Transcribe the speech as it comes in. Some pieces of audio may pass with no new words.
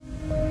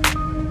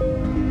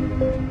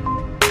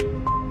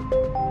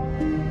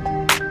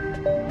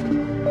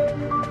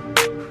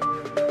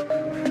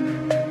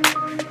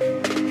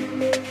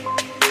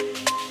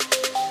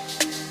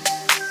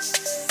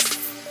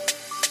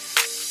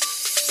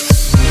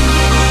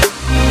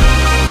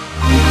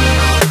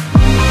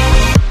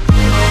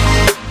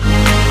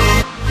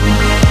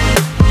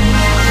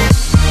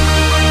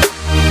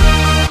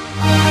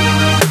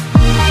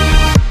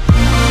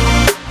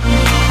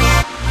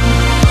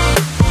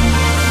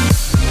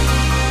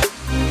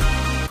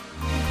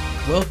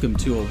Welcome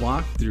to a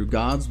walk through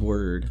God's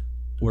Word,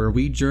 where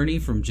we journey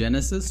from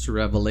Genesis to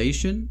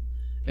Revelation,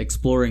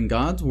 exploring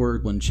God's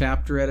Word one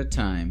chapter at a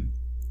time.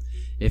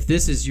 If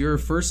this is your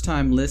first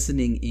time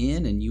listening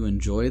in and you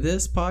enjoy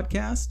this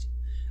podcast,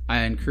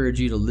 I encourage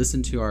you to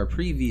listen to our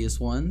previous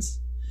ones.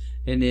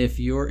 And if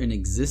you're an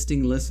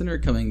existing listener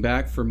coming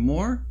back for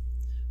more,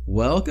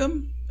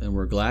 welcome, and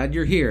we're glad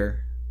you're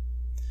here.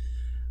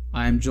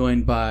 I'm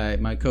joined by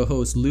my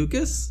co-host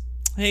Lucas.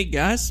 Hey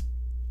guys.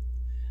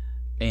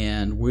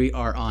 And we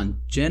are on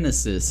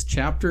Genesis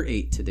chapter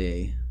 8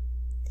 today.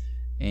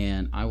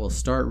 And I will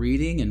start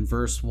reading in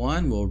verse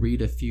 1. We'll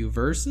read a few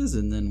verses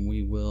and then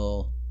we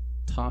will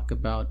talk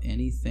about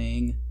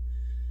anything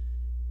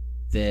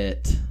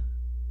that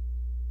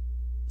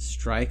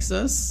strikes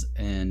us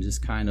and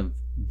just kind of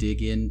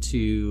dig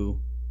into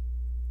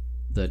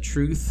the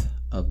truth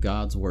of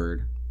God's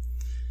Word.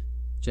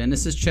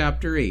 Genesis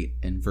chapter 8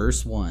 and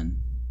verse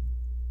 1.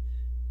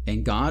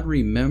 And God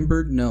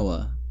remembered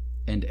Noah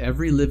and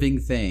every living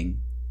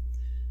thing,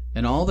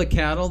 and all the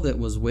cattle that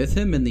was with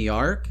him in the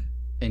ark,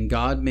 and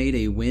God made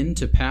a wind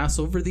to pass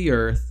over the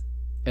earth,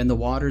 and the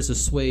waters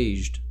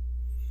assuaged.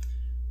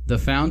 The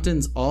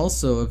fountains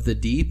also of the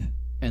deep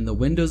and the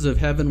windows of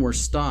heaven were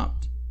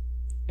stopped,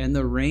 and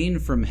the rain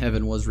from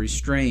heaven was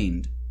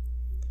restrained,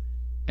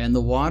 and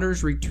the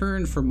waters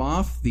returned from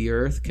off the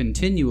earth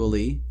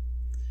continually,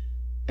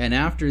 and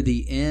after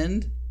the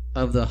end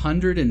of the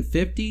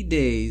 150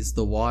 days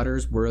the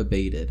waters were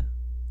abated.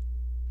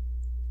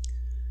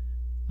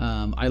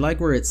 I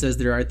like where it says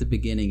there at the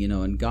beginning,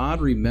 and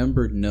God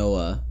remembered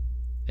Noah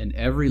and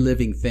every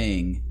living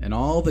thing and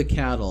all the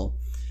cattle.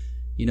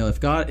 If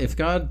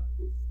God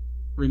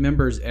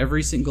remembers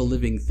every single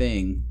living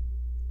thing,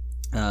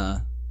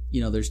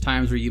 there's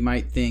times where you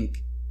might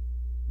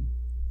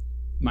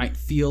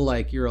feel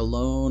like you're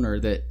alone, or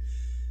that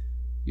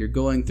you're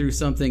going through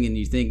something and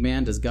you think,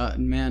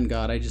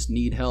 God, I just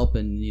need help.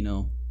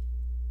 And,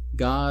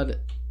 God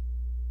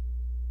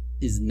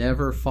is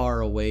never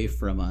far away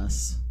from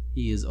us.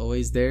 He is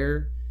always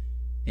there,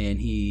 and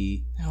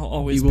he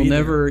will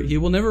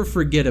never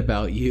forget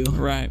about you.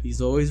 Right. He's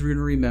always going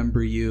to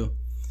remember you.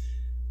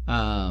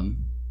 And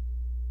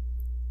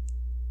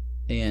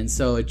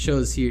so it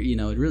shows here,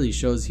 it really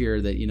shows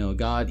here that,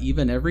 God,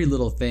 even every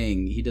little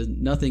thing, he does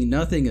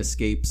nothing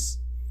escapes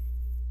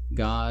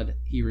God.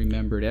 He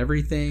remembered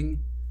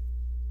everything,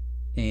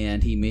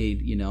 and he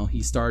made,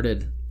 he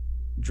started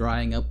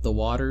drying up the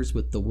waters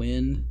with the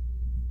wind.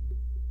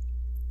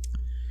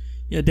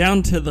 Yeah,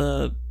 down to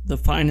the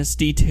finest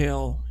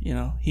detail,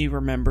 he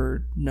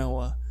remembered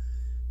Noah.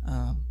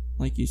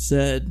 Like you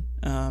said,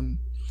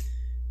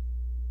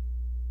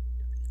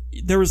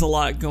 there was a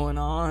lot going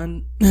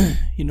on,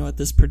 at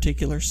this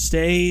particular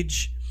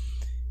stage.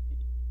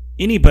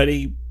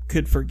 Anybody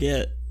could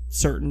forget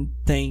certain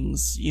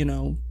things,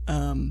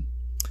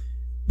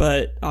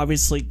 but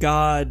obviously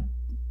God,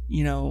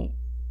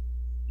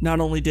 not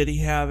only did he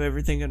have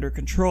everything under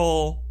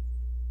control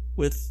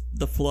with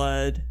the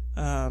flood,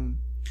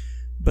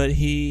 but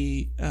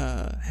he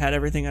had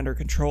everything under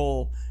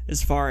control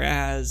as far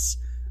as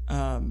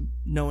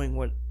knowing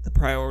what the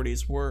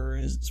priorities were,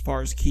 as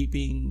far as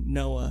keeping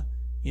Noah,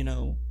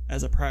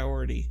 as a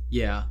priority.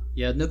 Yeah.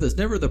 No, there's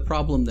never the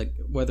problem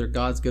that whether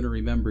God's going to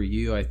remember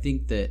you. I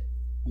think that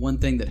one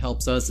thing that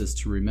helps us is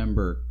to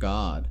remember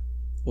God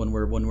when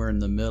we're in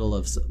the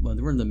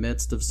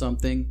midst of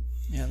something.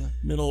 Yeah, the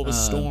middle of a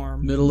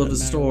storm.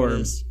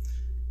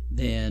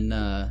 Then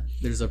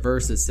there's a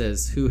verse that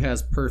says, "Who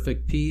has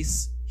perfect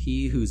peace?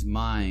 He whose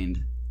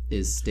mind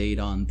is stayed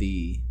on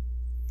thee."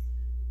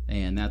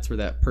 And that's where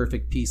that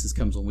perfect peace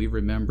comes, when we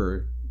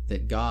remember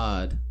that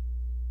God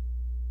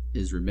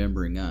is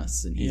remembering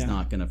us, and he's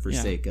not going to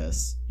forsake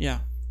us.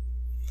 Yeah.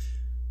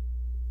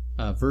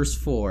 Verse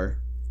 4,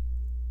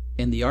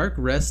 "And the ark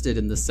rested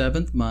in the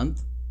 7th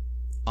month,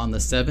 on the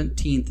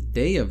 17th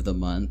day of the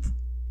month,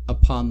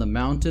 upon the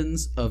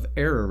mountains of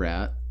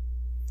Ararat.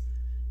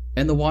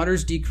 And the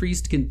waters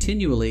decreased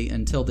continually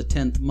until the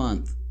 10th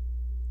month.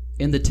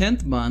 In the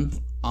 10th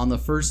month, on the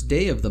 1st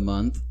day of the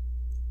month,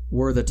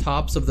 were the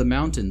tops of the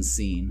mountains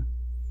seen.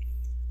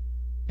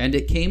 And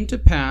it came to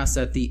pass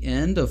at the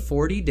end of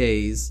 40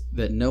 days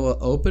that Noah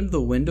opened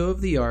the window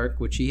of the ark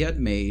which he had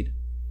made,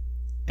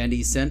 and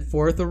he sent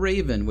forth a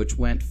raven which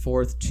went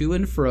forth to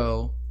and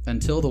fro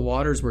until the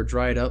waters were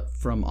dried up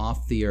from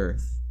off the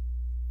earth."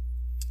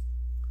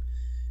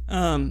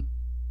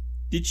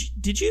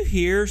 Did you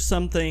hear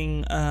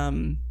something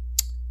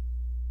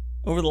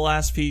over the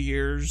last few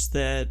years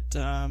that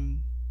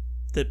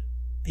that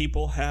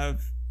people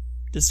have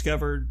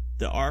discovered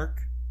the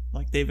ark?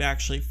 Like, they've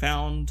actually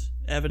found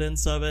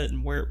evidence of it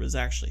and where it was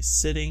actually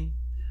sitting?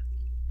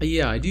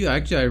 Yeah, I do.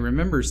 Actually, I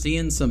remember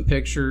seeing some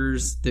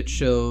pictures that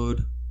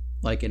showed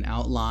like an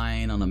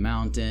outline on a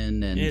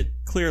mountain, and it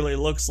clearly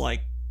looks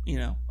like,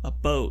 a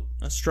boat,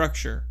 a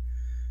structure.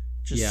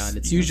 And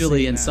it's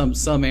usually in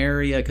some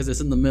area, because it's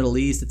in the Middle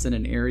East. It's in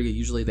an area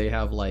usually they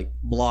have like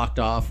blocked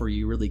off where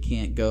you really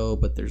can't go,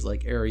 but there's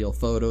like aerial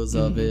photos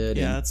of it.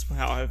 Yeah, that's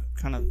how I've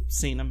kind of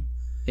seen them.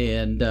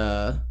 And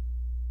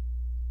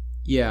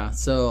Yeah,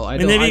 so I've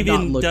they've not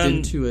even looked done,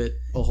 into it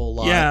a whole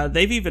lot. Yeah,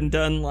 they've even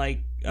done like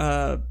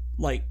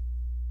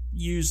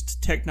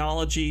used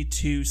technology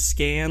to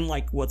scan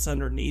like what's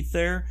underneath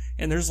there,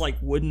 and there's like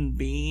wooden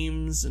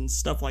beams and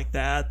stuff like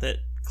that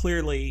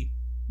clearly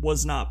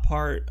was not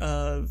part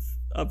of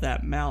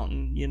that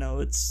mountain. You know,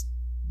 it's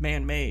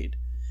man-made.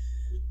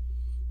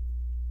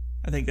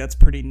 I think that's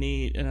pretty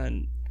neat,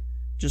 and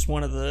just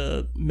one of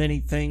the many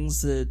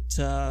things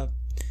that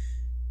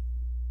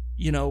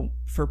you know,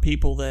 for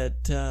people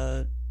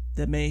that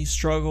may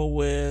struggle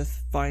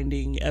with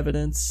finding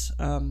evidence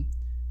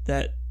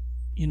that,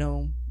 you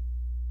know,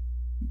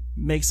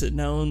 makes it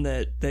known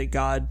that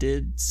God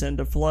did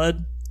send a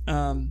flood.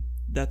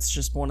 That's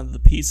just one of the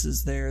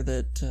pieces there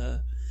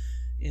that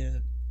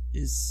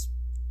is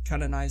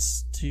kind of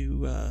nice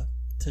to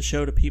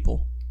show to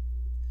people.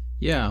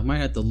 Yeah, I might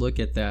have to look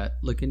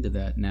into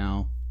that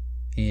now.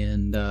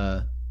 And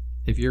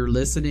if you're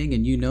listening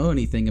and you know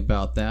anything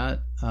about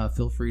that,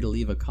 feel free to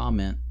leave a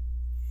comment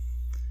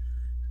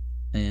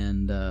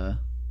and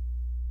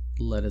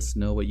let us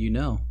know what you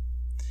know.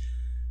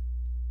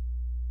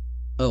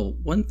 Oh,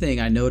 one thing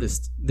I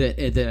noticed that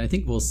I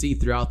think we'll see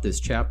throughout this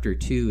chapter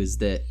too is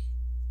that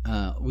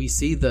we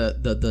see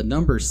the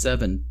number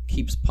 7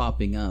 keeps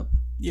popping up.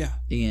 Yeah.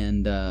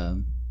 And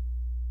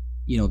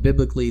you know,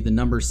 biblically, the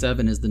number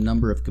 7 is the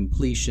number of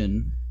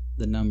completion.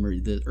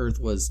 The earth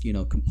was, you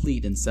know,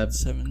 complete in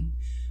 7.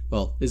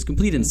 Well, it was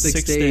complete in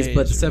 6 days,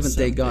 but the seventh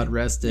day God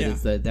rested. Yeah.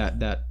 Is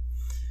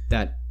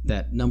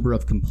that number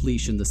of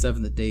completion? The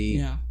seventh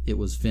day, it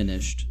was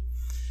finished,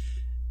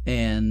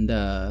 and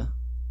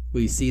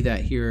we see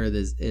that here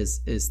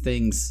as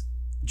things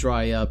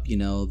dry up. You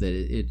know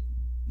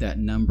that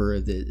number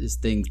is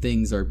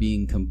things are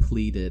being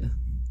completed,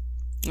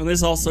 and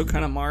this also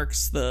kind of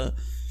marks the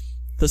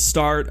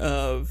start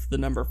of the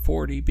number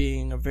 40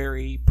 being a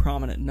very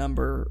prominent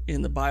number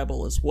in the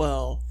Bible as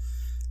well.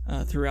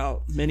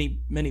 Throughout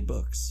many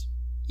books.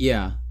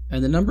 Yeah,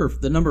 and the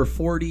number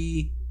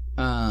 40,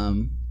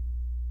 as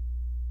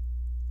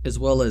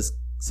well as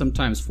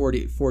sometimes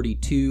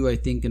 42, I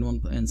think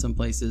in some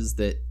places,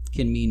 that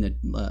can mean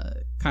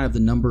kind of the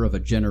number of a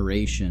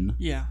generation.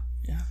 Yeah.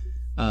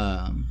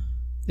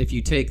 If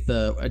you take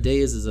a day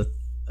is a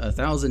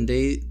 1,000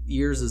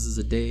 years is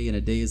a day, and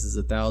a day is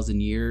 1,000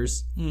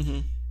 years. Mm-hmm.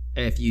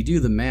 If you do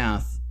the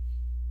math,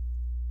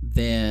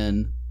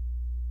 then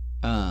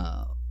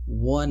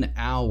 1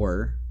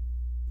 hour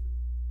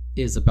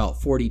is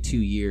about 42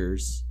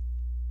 years,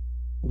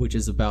 which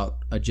is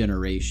about a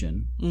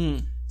generation.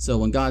 Mm. So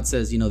when God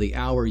says, you know, the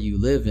hour you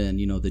live in,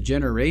 you know, the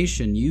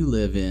generation you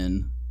live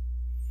in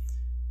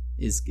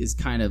is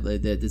kind of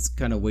it's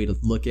kind of way to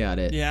look at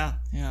it. Yeah.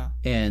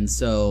 And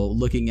so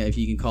looking at, if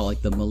you can call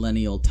it the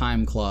millennial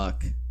time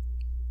clock,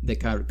 that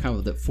kind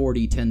of that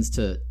 40 tends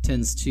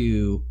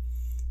to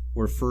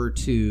refer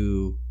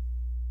to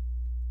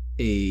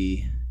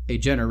a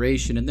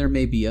generation, and there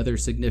may be other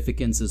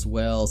significance as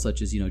well,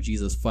 such as, you know,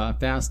 Jesus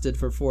fasted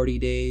for 40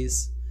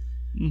 days.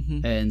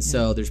 Mm-hmm. And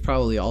so there's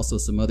probably also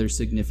some other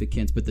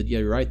significance, but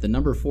you're right, the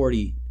number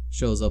 40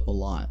 shows up a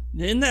lot.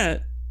 In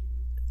that,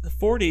 the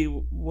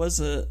 40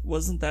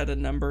 wasn't that a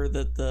number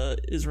that the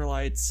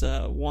Israelites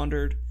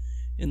wandered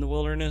in the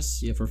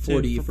wilderness? Yeah, for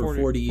 40 years.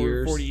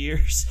 40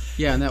 years.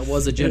 Yeah, and that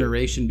was a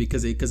generation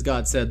because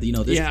God said, you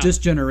know, this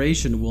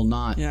generation will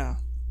not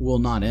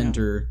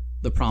enter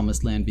the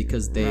promised land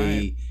because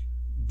they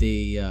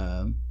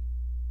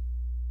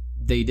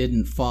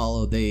didn't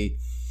follow, they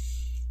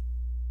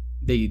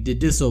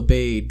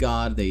disobeyed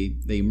God.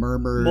 They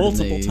murmured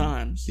multiple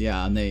times.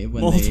 Yeah, and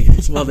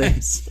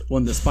times.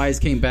 When the spies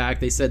came back,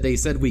 they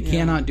said we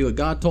cannot do it.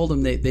 God told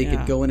them they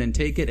could go in and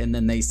take it, and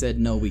then they said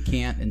no, we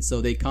can't, and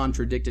so they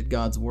contradicted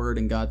God's word,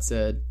 and God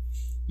said,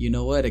 you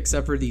know what?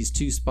 Except for these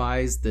 2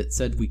 spies that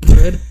said we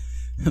could.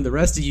 The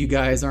rest of you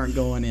guys aren't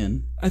going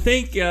in. I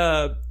think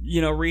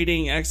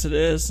reading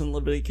Exodus and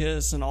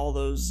Leviticus and all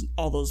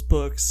those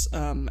books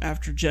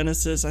after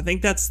Genesis, I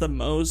think that's the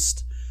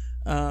most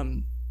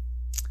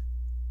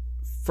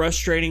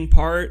frustrating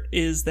part,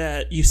 is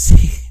that you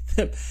see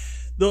them.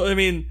 I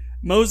mean,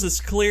 Moses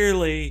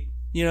clearly,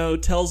 you know,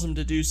 tells them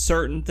to do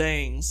certain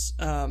things,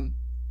 and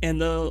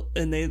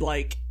they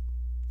like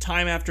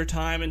time after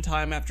time and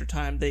time after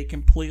time they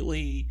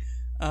completely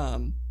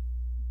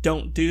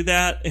don't do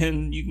that,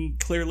 and you can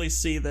clearly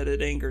see that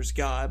it angers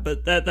God.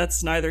 But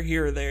that's neither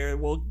here or there.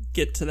 We'll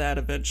get to that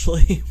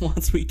eventually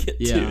once we get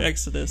to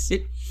Exodus.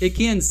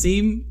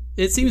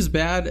 It seems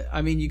bad.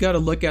 I mean, you got to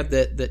look at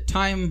that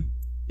time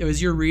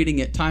as you're reading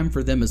it. Time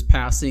for them is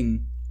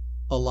passing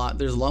a lot.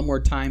 There's a lot more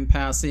time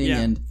passing,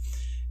 and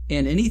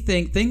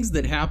things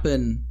that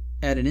happen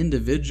at an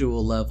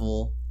individual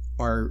level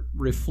are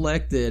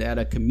reflected at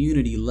a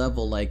community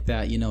level like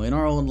that. You know, in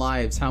our own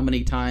lives, how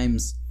many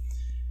times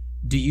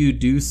do you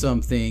do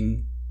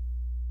something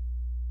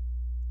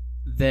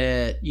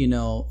that, you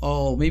know,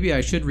 oh, maybe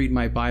I should read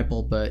my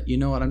Bible, but you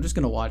know what, I'm just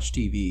going to watch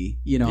TV.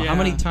 You know, how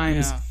many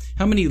times,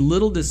 how many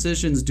little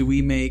decisions do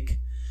we make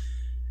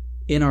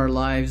in our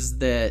lives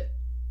that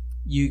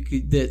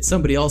that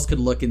somebody else could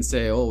look and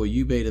say, oh, well,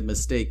 you made a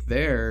mistake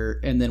there,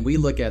 and then we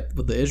look at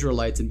the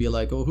Israelites and be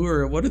like,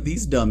 oh, what are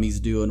these dummies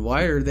doing?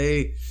 Why are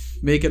they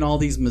making all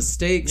these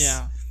mistakes?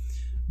 Yeah.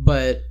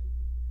 But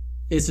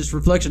it's this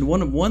reflection.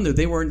 One that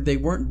they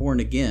weren't born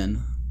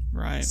again,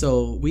 right?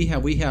 So we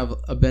have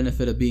a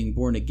benefit of being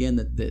born again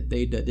that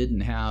they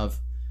didn't have,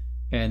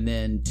 and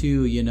then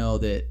two,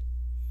 that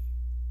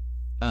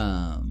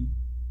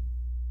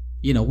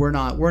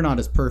we're not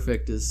as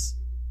perfect as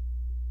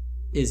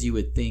you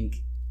would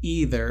think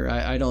either.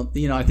 I don't,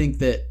 I think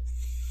that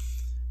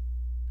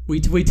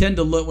we tend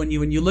to look, when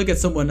you look at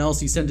someone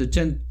else, you tend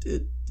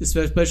to,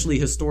 especially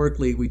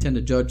historically, we tend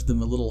to judge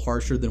them a little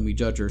harsher than we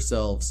judge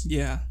ourselves.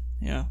 Yeah.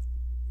 I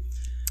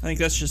think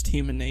that's just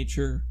human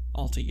nature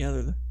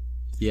altogether.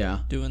 Yeah.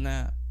 Doing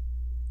that.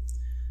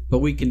 But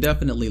we can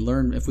definitely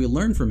learn. If we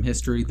learn from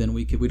history, then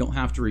we don't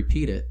have to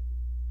repeat it.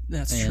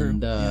 That's true.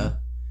 And the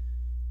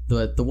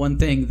one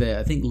thing that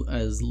I think,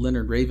 as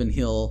Leonard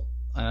Ravenhill,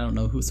 I don't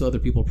know who, so other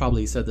people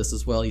probably said this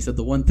as well. He said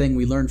the one thing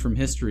we learn from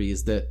history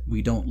is that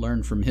we don't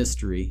learn from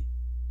history.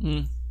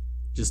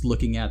 Just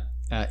looking at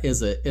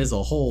as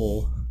a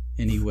whole,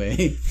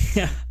 anyway.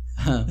 Yeah.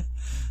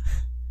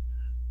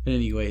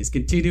 Anyways,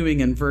 continuing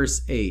in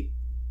verse 8.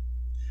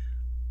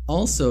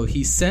 Also,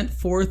 he sent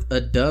forth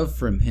a dove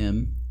from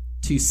him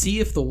to see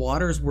if the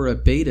waters were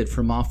abated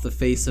from off the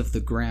face of the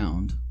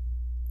ground.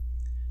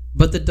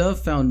 But the dove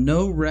found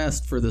no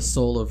rest for the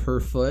sole of her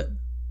foot,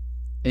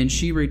 and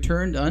she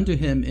returned unto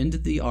him into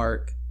the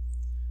ark,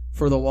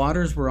 for the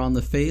waters were on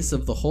the face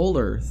of the whole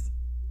earth.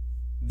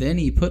 Then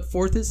he put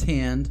forth his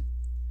hand,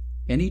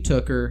 and he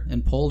took her,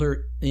 and pulled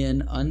her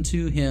in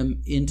unto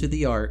him into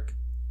the ark.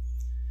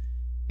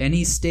 And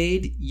he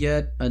stayed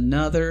yet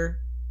other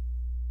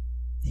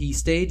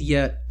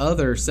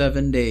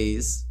 7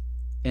 days,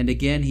 and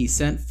again he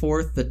sent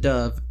forth the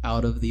dove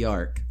out of the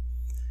ark.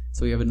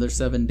 So we have another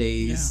 7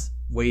 days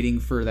waiting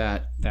for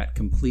that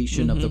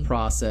completion of the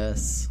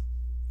process.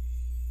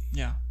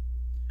 Yeah.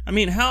 I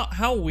mean,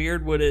 how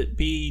weird would it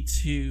be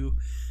to,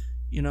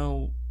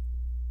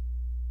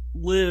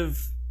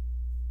 live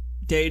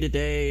day to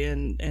day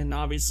and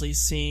obviously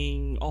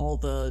seeing all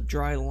the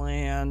dry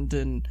land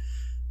and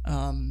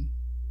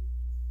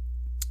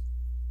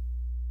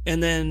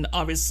then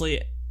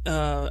obviously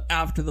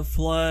after the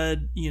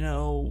flood,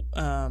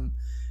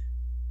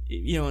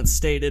 it's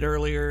stated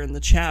earlier in the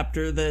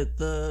chapter that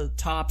the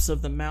tops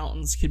of the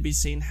mountains could be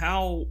seen.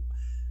 How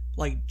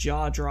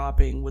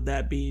jaw-dropping would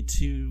that be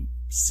to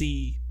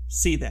see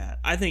that?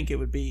 I think it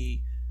would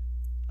be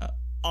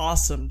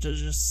awesome to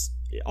just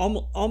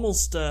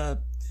almost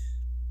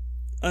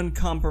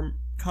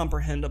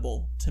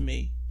uncomprehendable to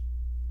me,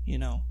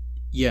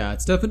 Yeah,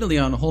 it's definitely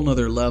on a whole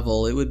nother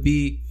level. It would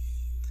be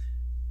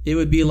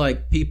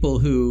like people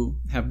who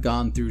have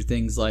gone through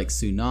things like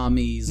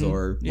tsunamis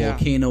or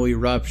volcano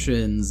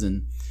eruptions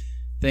and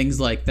things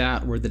like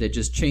that, where that it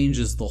just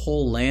changes the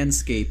whole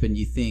landscape, and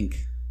you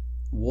think,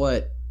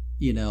 what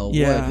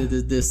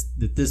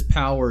this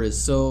power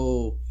is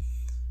so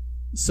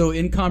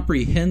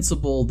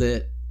incomprehensible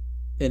that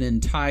an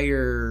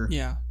entire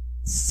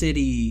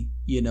city,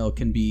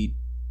 can be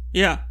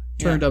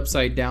turned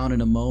upside down in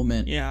a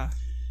moment. Yeah.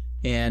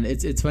 And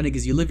it's funny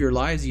because you live your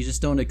lives, you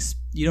just don't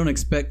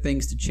expect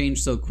things to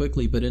change so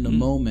quickly, but in a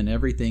moment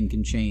everything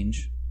can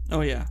change.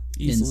 Oh yeah,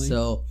 easily. And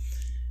so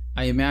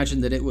I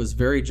imagine that it was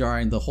very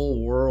jarring, the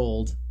whole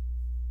world,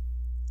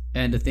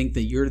 and to think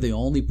that you're the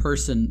only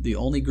person, the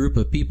only group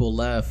of people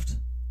left,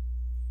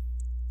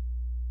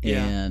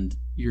 and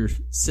you're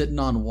sitting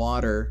on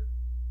water,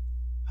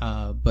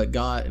 but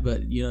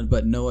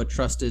Noah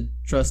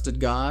trusted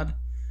God.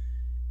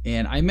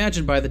 And I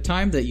imagine by the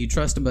time that you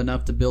trust him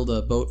enough to build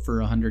a boat for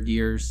 100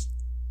 years,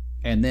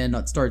 and then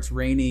it starts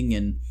raining,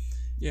 and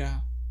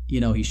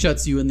he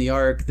shuts you in the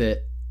ark,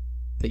 that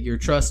your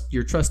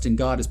trust in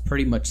God is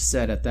pretty much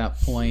set at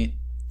that point.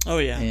 Oh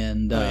yeah.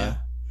 And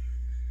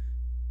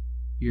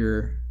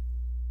you're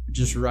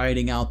just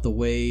riding out the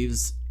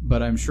waves.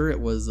 But I'm sure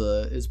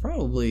it's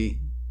probably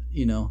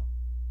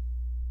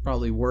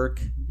probably work.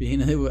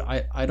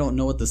 I don't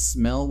know what the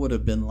smell would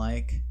have been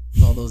like,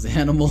 all those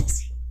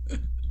animals.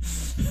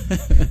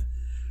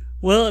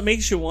 Well, it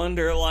makes you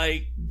wonder,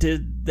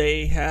 did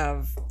they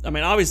have... I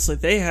mean, obviously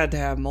they had to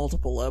have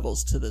multiple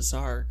levels to this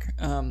ark.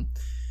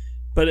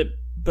 But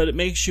it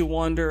makes you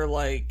wonder,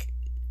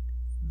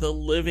 the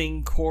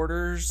living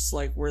quarters,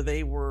 where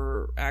they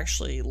were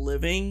actually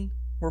living,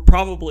 were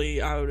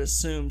probably, I would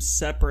assume,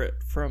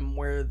 separate from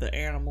where the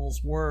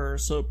animals were.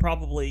 So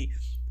probably,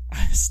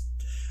 I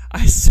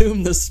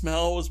assume the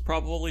smell was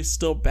probably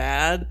still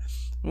bad.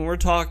 When we're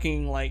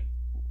talking, way,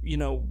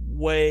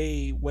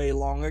 way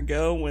long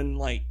ago, when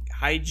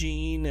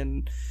hygiene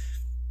and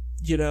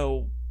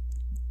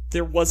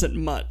there wasn't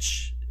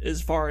much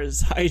as far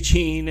as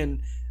hygiene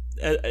and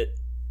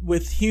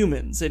with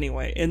humans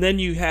anyway. And then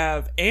you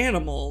have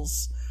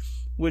animals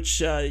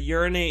which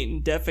urinate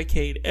and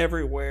defecate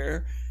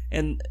everywhere,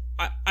 and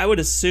I would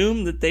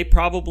assume that they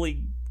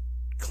probably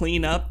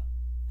clean up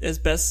as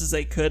best as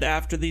they could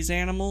after these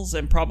animals,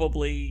 and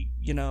probably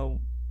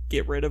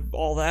get rid of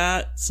all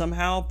that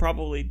somehow.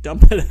 Probably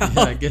dump it out.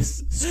 Yeah, I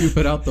guess scoop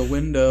it out the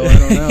window. I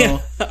don't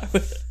know.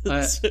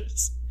 I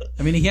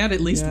mean, he had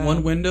at least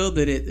one window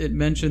that it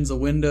mentions a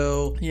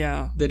window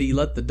that he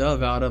let the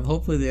dove out of.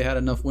 Hopefully they had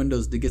enough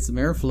windows to get some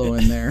airflow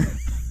in there.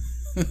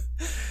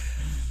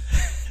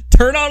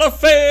 Turn on a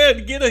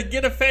fan.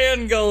 Get a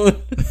fan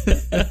going.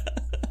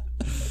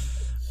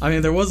 I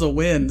mean, there was a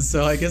wind,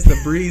 so I guess the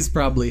breeze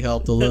probably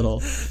helped a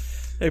little.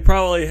 They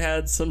probably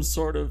had some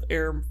sort of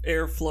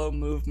airflow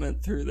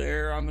movement through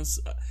there.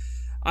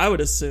 I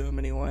would assume,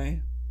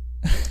 anyway.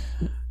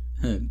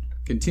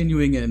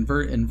 Continuing in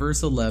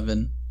verse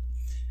 11,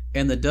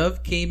 and the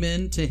dove came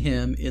in to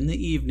him in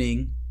the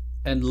evening,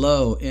 and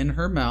lo, in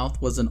her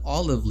mouth was an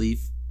olive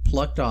leaf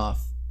plucked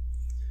off.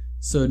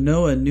 So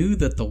Noah knew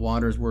that the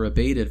waters were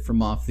abated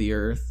from off the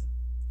earth.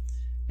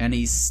 And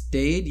he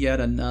stayed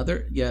yet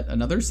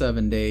another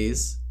 7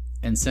 days,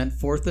 and sent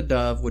forth the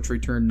dove, which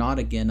returned not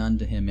again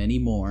unto him any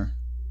more.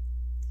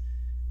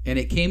 And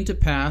it came to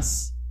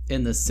pass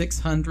in the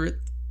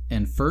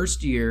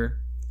 601st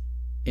year,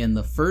 in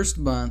the first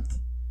month,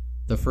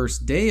 the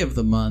first day of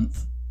the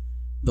month,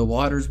 the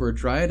waters were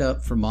dried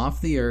up from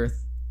off the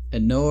earth,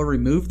 and Noah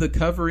removed the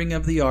covering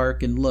of the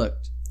ark and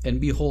looked,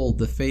 and behold,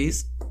 the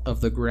face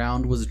of the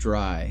ground was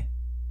dry.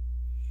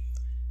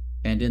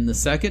 And in the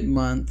second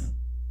month,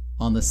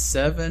 on the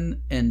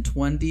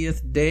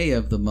 27th day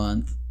of the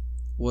month,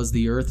 was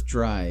the earth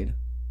dried.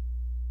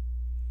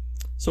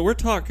 So we're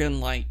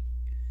talking like,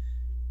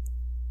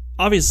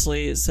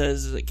 obviously it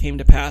says it came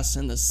to pass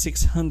in the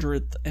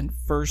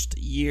 601st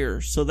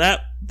year. So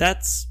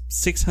that's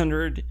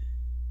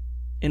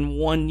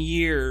 601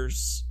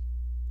 years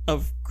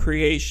of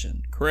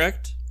creation,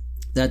 correct?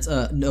 That's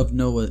of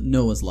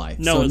Noah's life.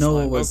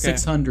 Noah was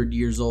 600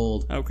 years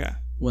old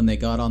when they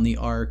got on the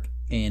ark,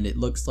 and it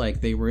looks like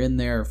they were in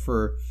there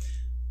for,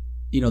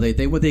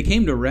 they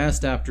came to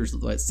rest after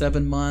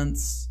 7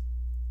 months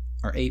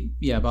or 8,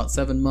 about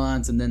 7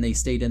 months, and then they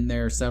stayed in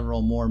there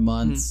several more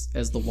months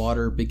as the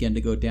water began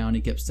to go down.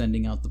 He kept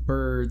sending out the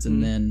birds,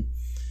 and then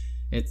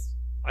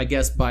I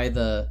guess by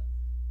the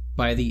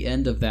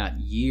end of that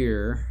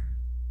year,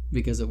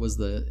 because it was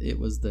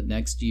the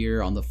next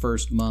year on the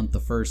first month,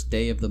 the first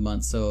day of the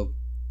month, so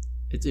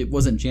it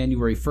wasn't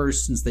January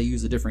 1st since they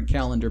use a different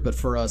calendar, but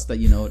for us that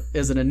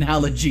as an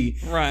analogy,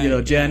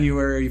 right?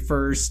 January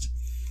 1st.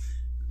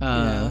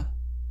 That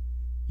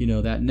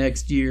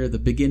next year, the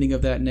beginning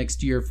of that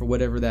next year, for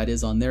whatever that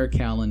is on their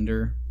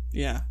calendar.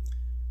 Yeah.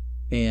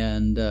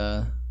 And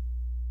that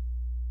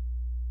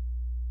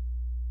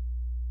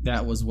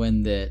was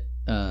when the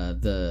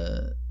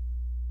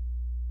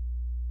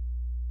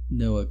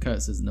Noah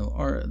says,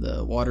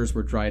 the waters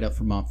were dried up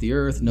from off the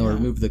earth. Noah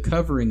removed the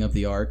covering of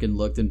the ark and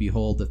looked, and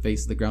behold, the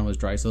face of the ground was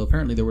dry. So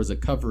apparently there was a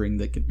covering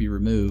that could be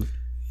removed.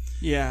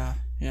 Yeah.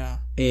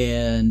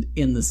 And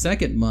in the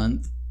second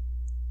month,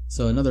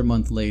 so another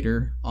month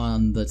later,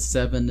 on the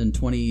 7th and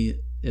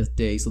 20th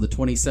day, so the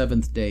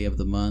 27th day of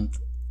the month,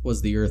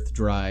 was the earth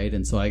dried.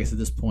 And so I guess at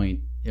this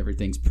point,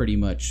 everything's pretty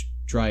much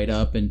dried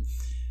up. And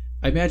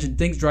I imagine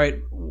things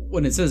dried,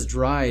 when it says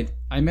dried,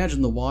 I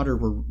imagine the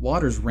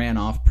waters ran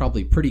off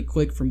probably pretty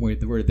quick from where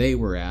they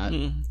were at.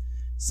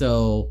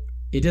 So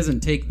it doesn't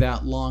take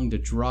that long to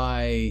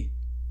dry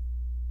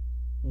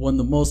when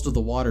most of the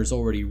water's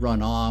already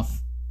run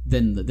off.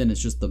 Then it's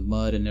just the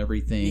mud and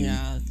everything.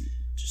 Yeah.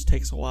 Just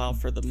takes a while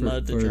for the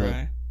mud to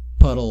dry.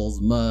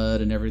 Puddles, mud,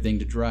 and everything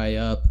to dry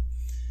up,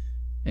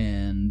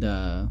 and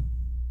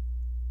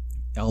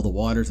all the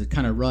waters had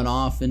kind of run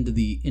off into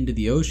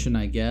the ocean,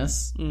 I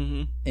guess.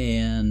 And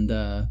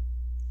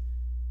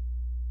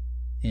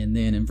then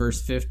in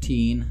verse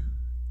 15,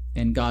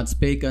 and God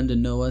spake unto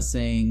Noah,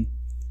 saying,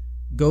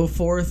 Go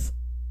forth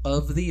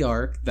of the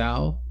ark,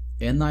 thou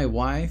and thy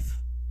wife,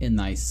 and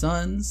thy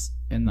sons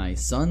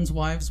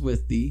wives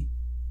with thee.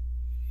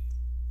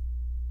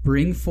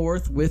 Bring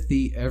forth with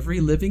thee every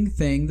living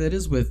thing that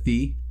is with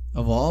thee,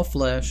 of all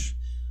flesh,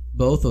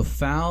 both of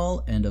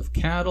fowl and of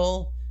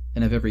cattle,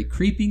 and of every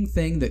creeping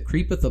thing that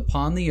creepeth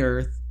upon the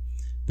earth,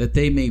 that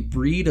they may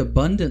breed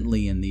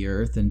abundantly in the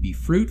earth, and be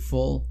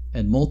fruitful,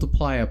 and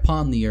multiply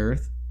upon the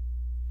earth.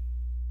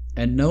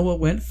 And Noah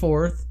went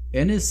forth,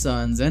 and his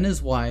sons, and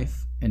his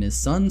wife, and his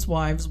sons'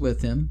 wives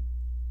with him.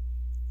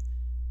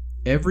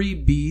 Every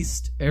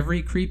beast,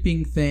 every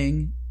creeping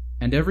thing,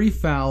 and every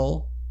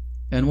fowl,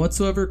 and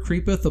whatsoever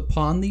creepeth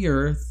upon the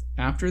earth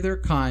after their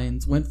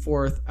kinds went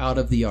forth out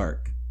of the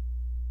ark.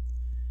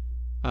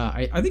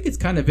 I think it's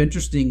kind of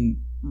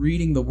interesting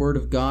reading the Word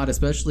of God,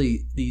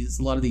 especially a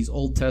lot of these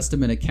Old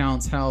Testament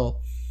accounts, how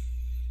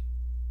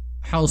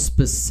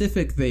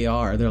specific they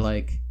are. They're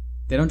like,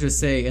 they don't just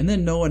say, and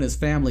then Noah and his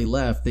family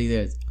left.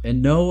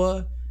 And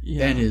Noah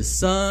and his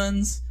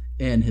sons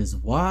and his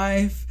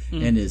wife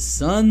and his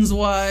sons'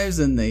 wives,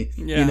 and they,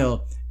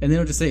 and they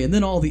don't just say, and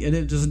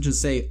it doesn't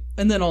just say,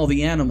 and then all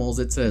the animals.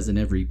 It says, and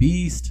every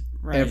beast,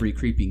 every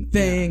creeping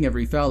thing,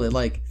 every fowl.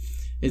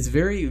 It's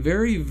very,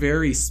 very,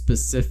 very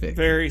specific.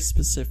 Very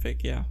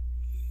specific, yeah.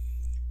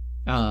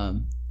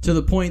 To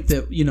the point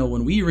that,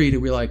 when we read it,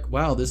 we're like,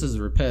 wow, this is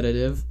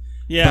repetitive.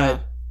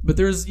 Yeah. But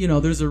there's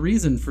a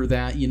reason for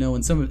that,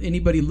 and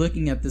anybody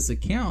looking at this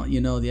account,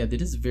 that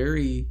is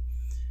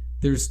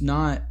there's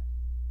not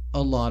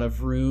a lot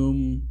of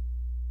room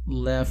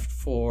left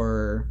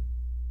for,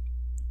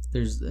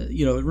 there's, a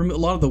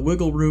lot of the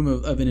wiggle room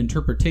of an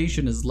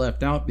interpretation is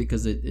left out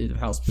because of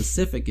how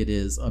specific it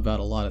is about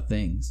a lot of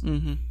things.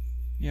 Mm-hmm.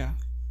 Yeah.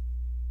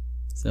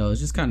 So it's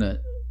just kind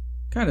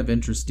of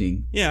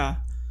interesting. Yeah.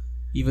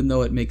 Even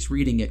though it makes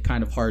reading it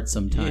kind of hard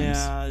sometimes.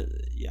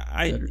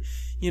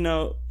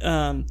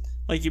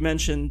 Like you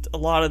mentioned, a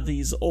lot of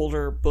these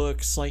older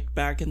books, like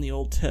back in the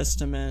Old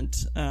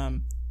Testament,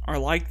 are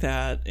like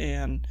that.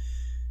 And,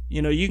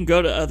 you can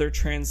go to other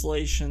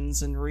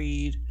translations and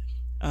read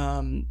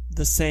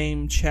the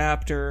same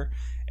chapter,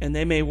 and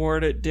they may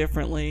word it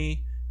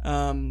differently.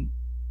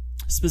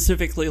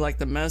 Specifically, like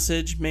the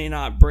Message may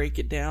not break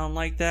it down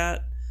like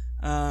that.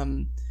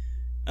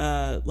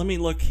 Let me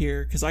look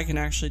here, because I can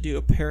actually do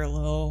a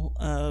parallel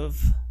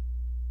of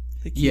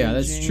the King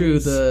James. That's true.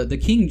 The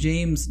King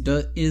James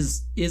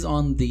is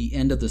on the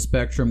end of the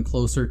spectrum,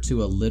 closer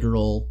to a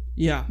literal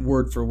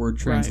word for word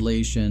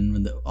translation. Right.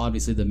 And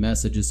obviously the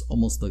Message is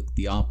almost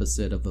the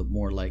opposite of a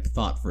more like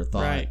thought for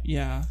thought. Right.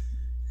 Yeah.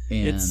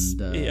 And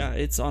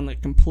it's on the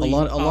complete. A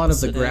lot of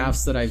the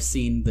graphs that I've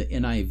seen, the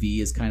NIV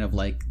is kind of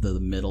like the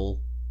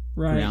middle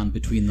ground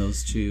between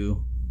those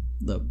two,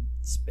 the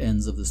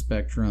ends of the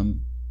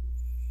spectrum.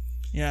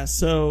 Yeah.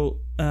 So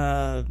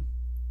let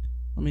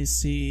me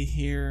see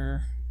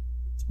here.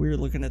 It's weird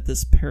looking at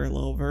this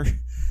parallel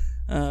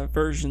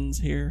versions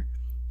here.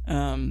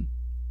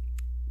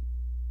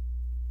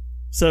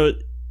 So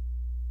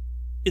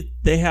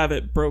they have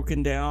it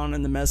broken down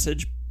in the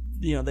Message.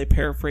 They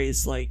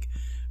paraphrase like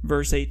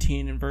verse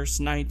 18 and verse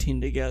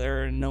 19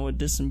 together. And Noah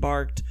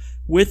disembarked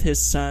with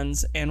his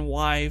sons and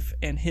wife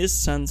and his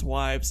sons'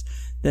 wives.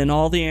 Then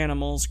all the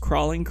animals,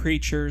 crawling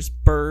creatures,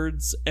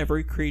 birds,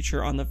 every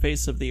creature on the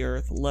face of the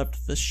earth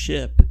left the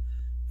ship,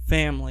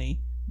 family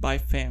by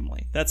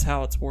family. That's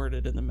how it's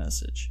worded in the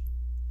Message.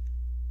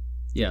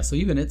 Yeah, so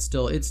even it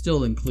still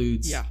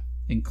includes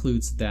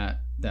that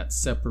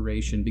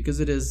separation, because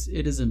it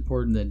is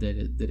important that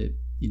it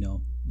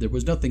there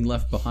was nothing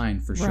left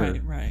behind for sure.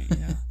 Right,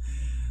 yeah.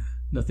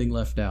 Nothing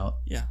left out.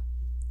 Yeah.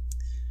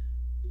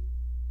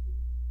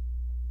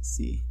 Let's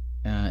see.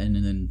 And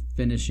then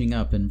finishing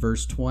up in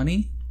verse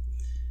 20.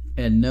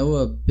 And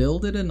Noah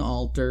builded an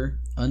altar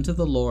unto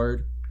the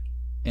Lord,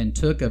 and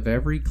took of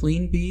every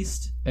clean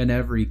beast and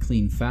every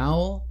clean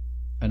fowl,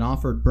 and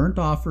offered burnt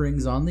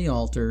offerings on the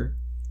altar.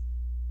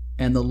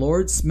 And the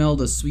Lord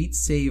smelled a sweet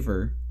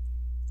savor.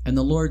 And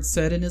the Lord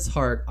said in his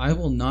heart, I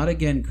will not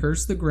again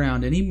curse the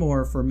ground any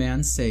more for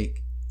man's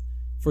sake.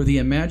 For the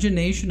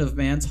imagination of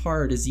man's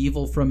heart is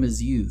evil from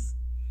his youth.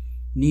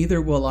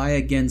 Neither will I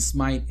again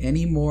smite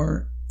any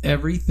more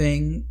every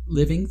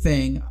living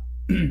thing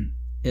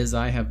as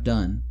I have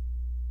done.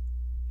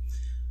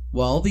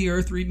 While the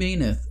earth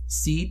remaineth,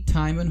 seed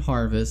time and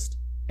harvest,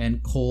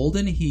 and cold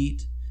and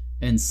heat,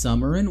 and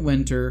summer and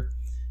winter,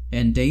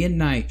 and day and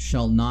night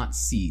shall not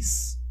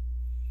cease.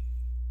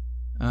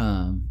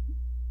 And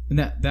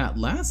that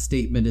last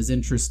statement is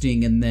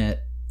interesting in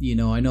that,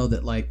 I know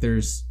that like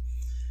there's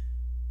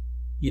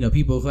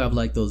people who have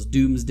like those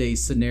doomsday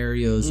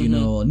scenarios, a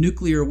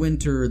nuclear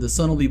winter, the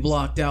sun will be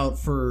blocked out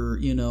for,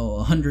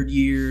 100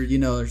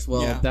 years,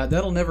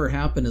 that'll never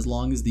happen as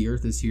long as the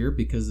earth is here,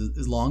 because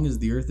as long as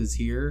the earth is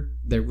here,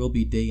 there will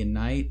be day and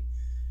night.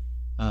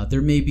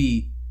 There may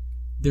be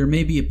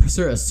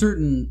a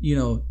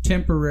certain,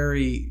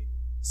 temporary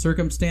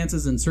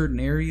circumstances in certain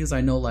areas.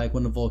 I know like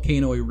when a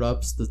volcano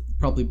erupts, that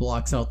probably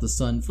blocks out the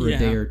sun for a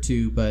day or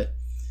two, but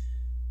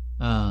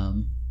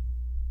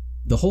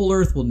the whole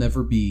earth will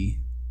never be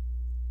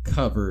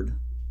covered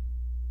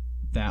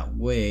that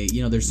way.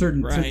 There's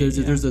certain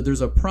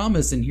there's a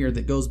promise in here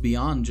that goes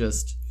beyond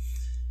just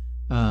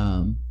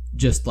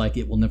like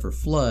it will never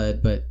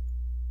flood, but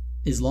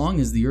as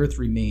long as the earth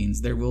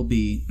remains, there will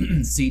be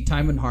seed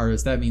time and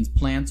harvest. That means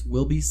plants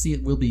will be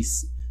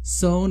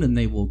sown and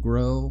they will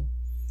grow.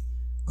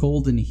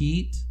 Cold and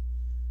heat,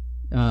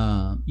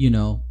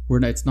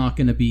 it's not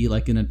going to be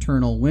like an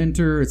eternal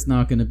winter. It's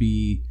not going to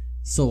be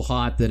so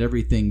hot that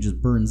everything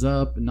just burns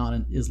up. Not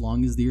as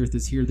long as the earth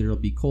is here, there will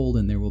be cold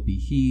and there will be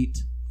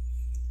heat.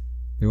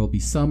 There will be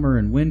summer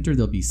and winter.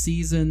 There'll be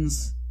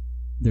seasons.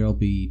 There will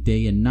be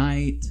day and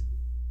night.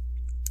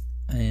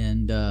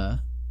 And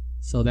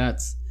so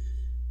that's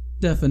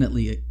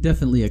definitely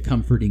a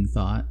comforting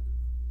thought.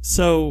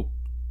 So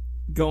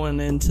going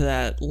into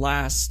that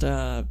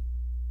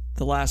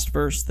the last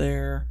verse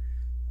there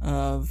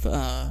of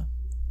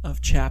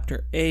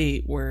chapter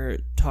 8, where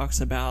it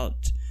talks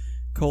about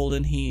cold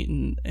and heat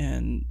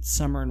and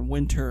summer and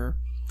winter.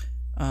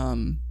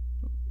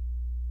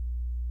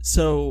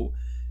 So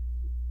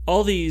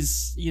all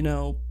these,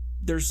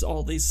 there's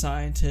all these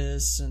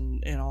scientists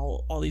and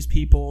all these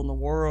people in the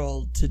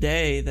world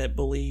today that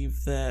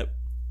believe that,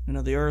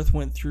 the earth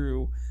went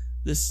through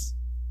this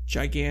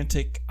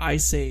gigantic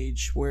ice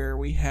age where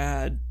we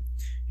had,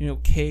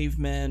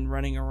 cavemen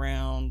running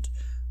around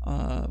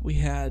We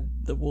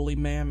had the woolly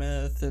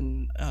mammoth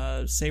and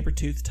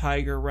saber-toothed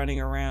tiger running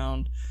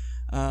around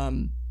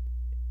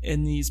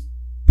in these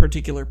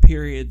particular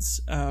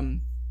periods.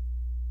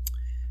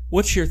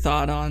 What's your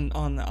thought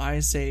on the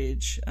Ice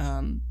Age,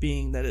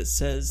 being that it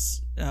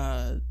says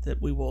that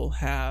we will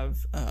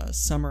have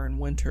summer and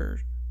winter?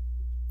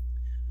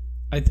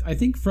 I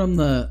think from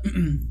the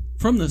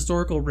from the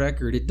historical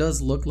record, it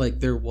does look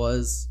like it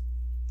was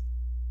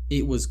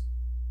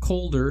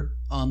colder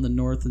on the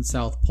North and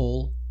South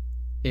Pole,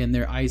 and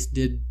their ice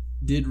did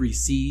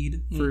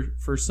recede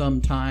for some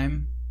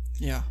time.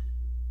 Yeah,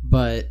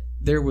 but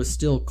there was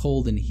still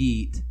cold and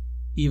heat,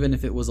 even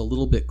if it was a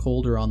little bit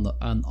colder on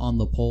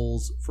the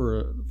poles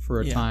for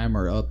a time,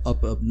 or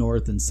up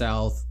north and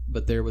south.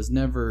 But there was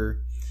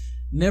never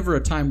a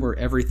time where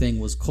everything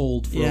was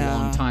cold for a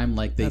long time,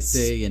 like they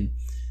say, and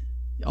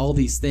all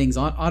these things.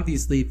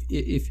 Obviously,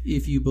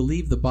 if you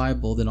believe the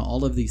Bible, then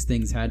all of these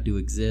things had to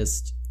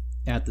exist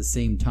at the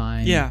same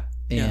time.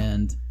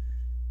 And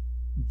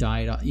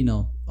died.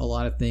 A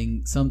lot of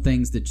things. Some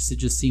things that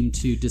just seemed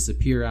to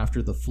disappear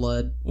after the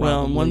flood.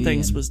 Well, one of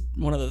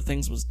the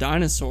things was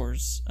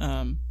dinosaurs.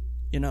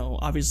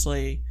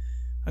 Obviously,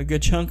 a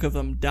good chunk of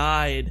them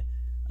died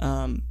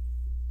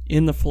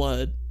in the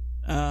flood.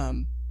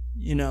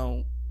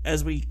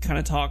 As we kind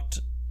of talked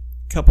a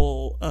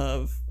couple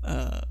of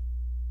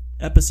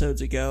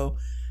episodes ago,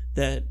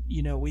 that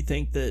we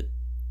think that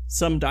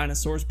some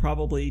dinosaurs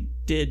probably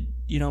did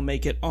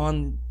make it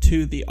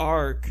onto the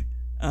ark,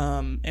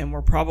 and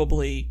were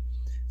probably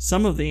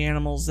some of the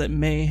animals that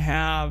may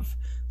have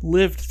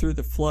lived through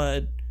the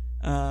flood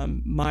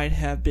might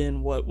have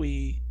been what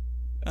we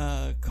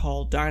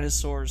call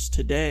dinosaurs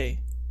today.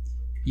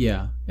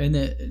 Yeah, and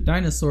the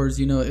dinosaurs,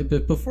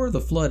 before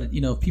the flood,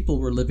 people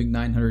were living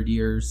 900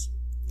 years.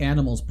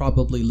 Animals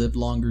probably lived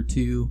longer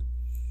too.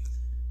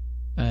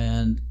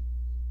 And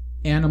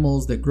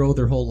animals that grow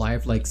their whole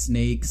life, like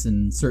snakes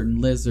and certain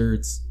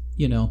lizards,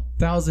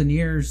 1,000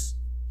 years,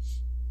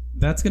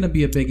 that's going to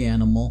be a big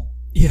animal,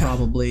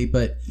 probably.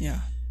 But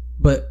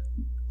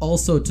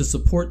also, to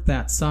support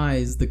that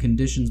size, the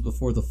conditions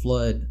before the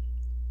flood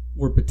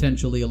were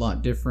potentially a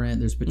lot different.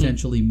 There's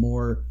potentially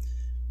more.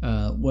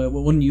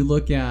 When you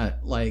look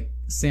at like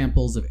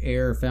samples of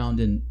air found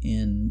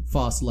in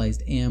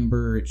fossilized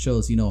amber, it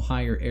shows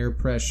higher air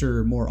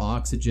pressure, more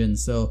oxygen.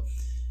 So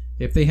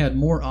if they had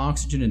more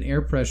oxygen and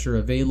air pressure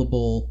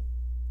available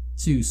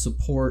to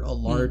support a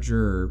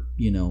larger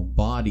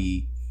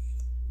body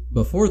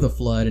before the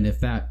flood, and if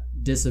that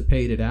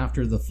dissipated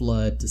after the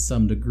flood to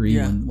some degree,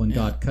 when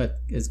God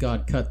cut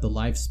the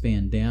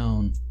lifespan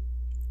down,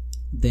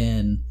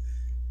 then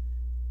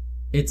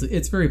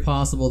it's very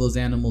possible those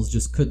animals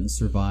just couldn't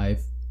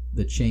survive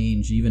the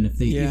change, even if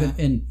they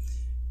even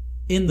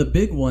in the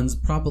big ones,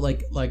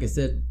 probably like I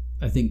said,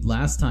 I think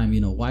last time,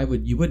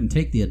 you wouldn't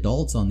take the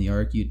adults on the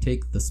ark, you'd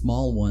take the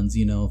small ones.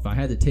 If I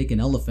had to take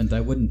an elephant,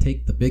 I wouldn't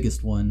take the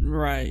biggest one.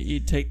 Right,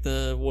 you'd take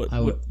the I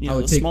would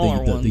the take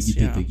smaller the ones.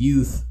 the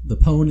youth, the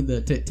pony,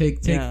 the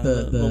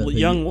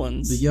young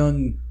ones. The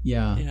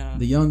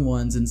young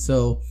ones. And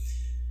so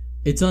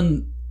it's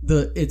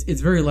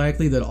very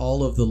likely that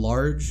all of the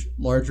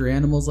larger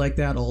animals like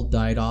that all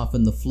died off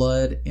in the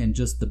flood, and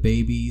just the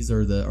babies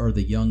or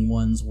the young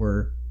ones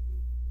were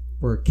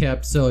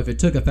kept. So if it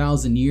took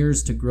 1,000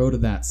 years to grow to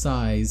that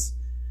size,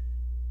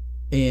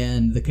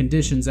 and the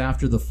conditions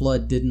after the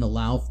flood didn't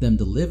allow them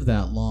to live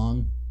that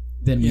long,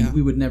 then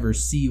we would never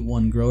see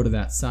one grow to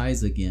that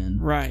size again.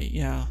 Right.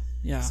 Yeah.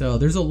 So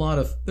there's a lot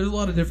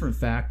of different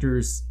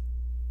factors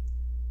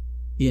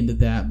into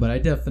that, but I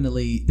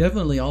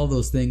definitely all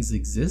those things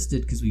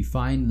existed because we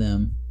find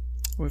them.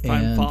 We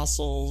find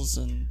fossils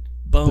and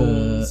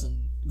bones.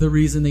 The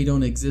reason they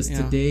don't exist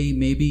today,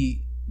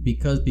 maybe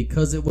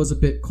because it was a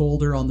bit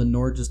colder on the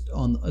north,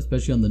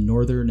 especially on the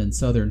northern and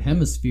southern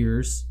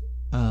hemispheres,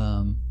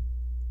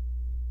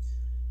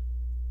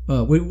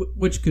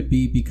 which could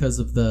be because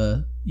of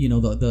the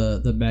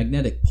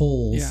magnetic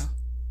poles. Yeah.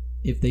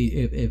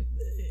 If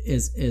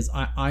as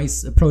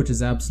ice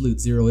approaches absolute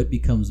zero, it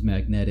becomes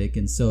magnetic,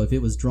 and so if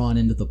it was drawn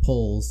into the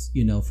poles,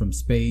 from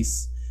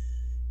space,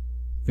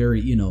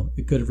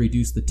 it could have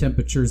reduced the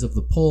temperatures of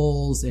the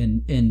poles,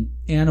 and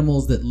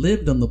animals that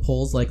lived on the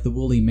poles, like the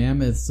woolly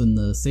mammoths and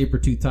the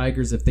saber-toothed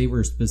tigers, if they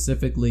were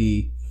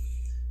specifically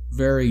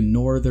very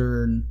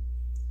northern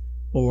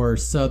or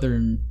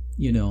southern,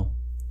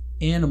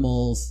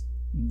 animals,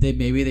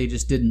 they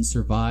just didn't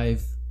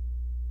survive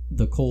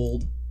the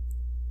cold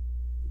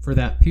for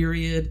that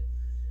period.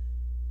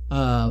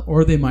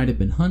 Or they might have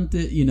been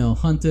hunted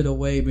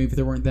away. Maybe if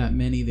there weren't that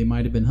many, they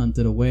might have been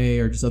hunted away,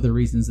 or just other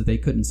reasons that they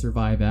couldn't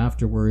survive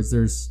afterwards.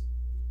 There's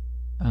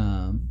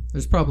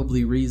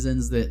probably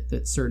reasons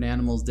that certain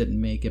animals didn't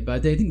make it, but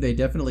I think they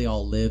definitely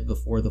all lived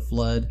before the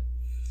flood.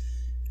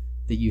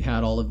 That you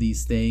had all of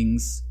these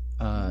things,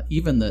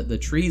 even the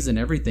trees and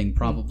everything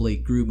probably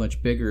grew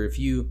much bigger. If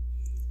you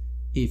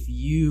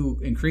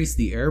increase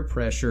the air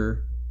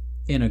pressure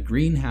in a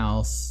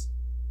greenhouse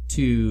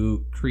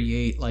to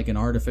create like an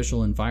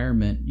artificial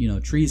environment,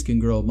 trees can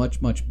grow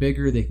much, much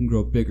bigger. They can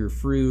grow bigger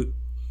fruit.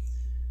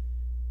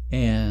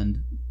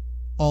 And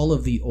all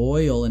of the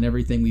oil and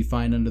everything we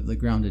find under the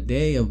ground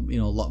today,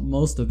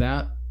 most of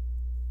that,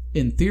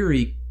 in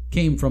theory,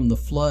 came from the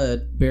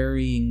flood,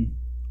 burying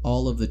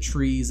all of the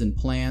trees and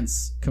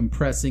plants,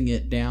 compressing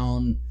it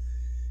down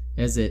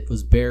as it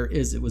was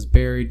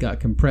buried, got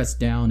compressed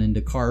down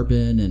into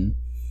carbon and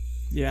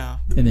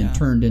then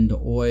turned into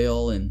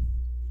oil, and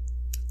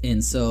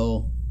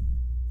so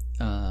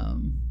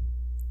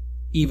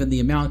even the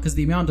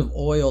amount of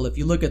oil, if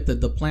you look at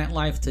the plant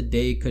life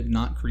today, could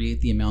not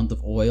create the amount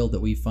of oil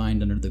that we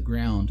find under the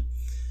ground.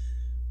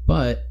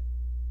 But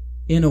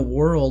in a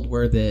world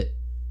where that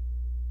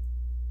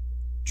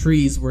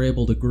trees were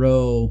able to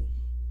grow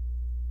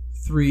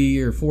 3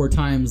 or 4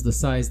 times the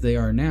size they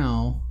are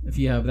now, if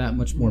you have that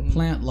much more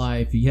plant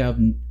life, you have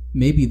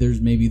maybe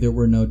there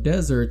were no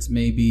deserts,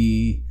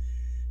 maybe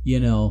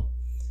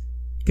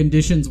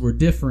conditions were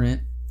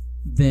different,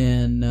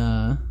 then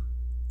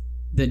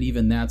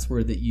even that's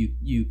where that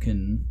you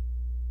can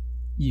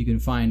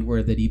find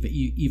where that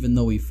even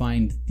though we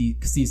find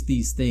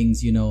these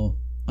things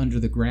under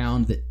the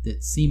ground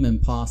that seem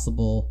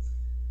impossible,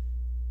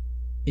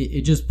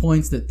 it just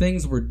points that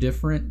things were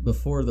different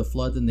before the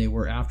flood than they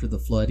were after the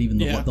flood. Even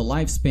the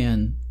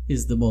lifespan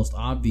is the most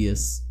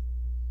obvious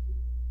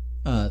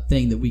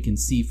thing that we can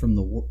see from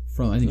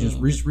I think just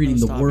reading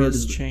the word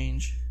is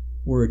change.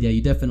 Word, yeah,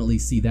 you definitely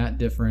see that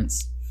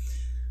difference.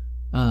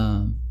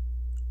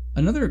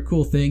 Another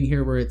cool thing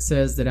here where it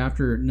says that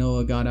after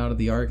Noah got out of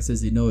the ark, it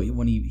says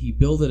when he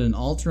builded an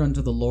altar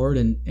unto the Lord,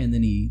 and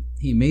then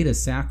he made a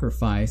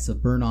sacrifice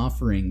of burnt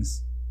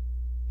offerings,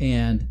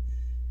 and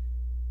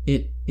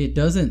it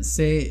doesn't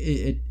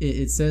say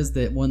it says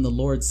that when the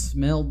Lord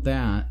smelled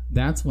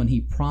that's when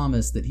he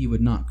promised that he would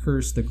not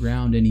curse the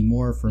ground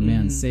anymore for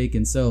man's sake.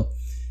 And so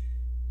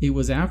it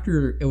was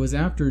after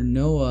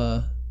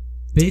Noah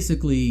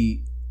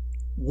basically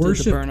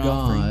worshiped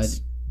God,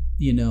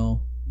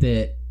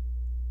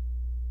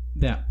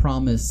 that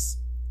promise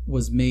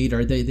was made,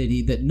 or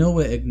that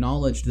Noah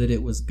acknowledged that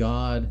it was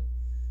God's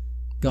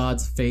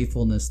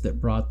faithfulness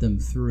that brought them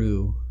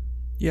through.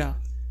 Yeah.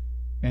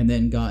 And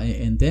then God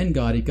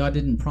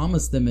didn't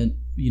promise them,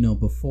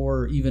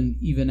 before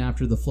even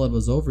after the flood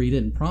was over. He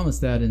didn't promise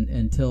that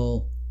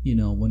until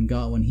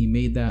when he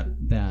made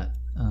that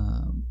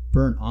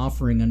burnt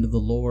offering unto the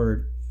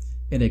Lord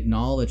and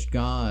acknowledged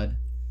God.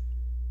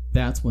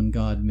 That's when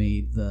God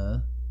made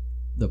the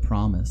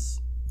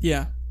promise.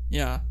 Yeah.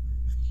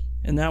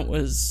 And that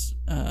was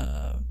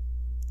I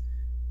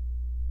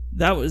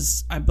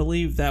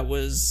believe that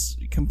was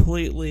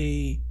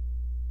completely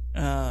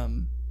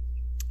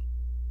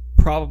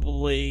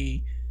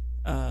probably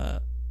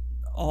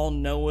all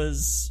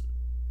Noah's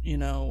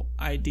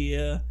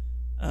idea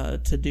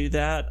to do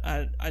that.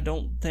 I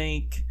don't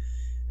think,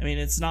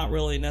 it's not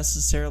really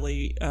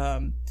necessarily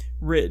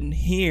written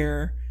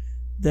here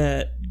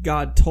that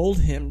God told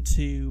him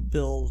to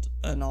build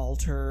an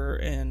altar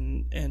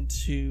and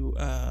to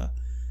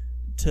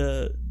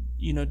do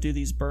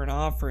these burnt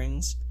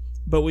offerings.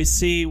 But we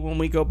see when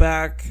we go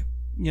back,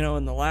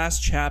 in the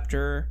last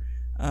chapter,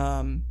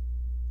 or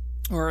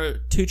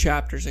 2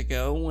 chapters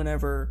ago,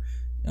 whenever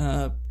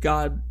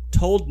God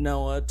told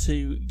Noah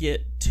to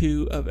get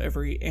 2 of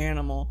every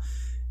animal,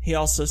 he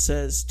also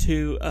says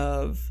 2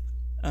 of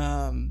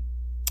every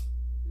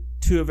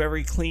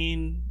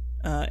clean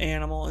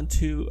animal and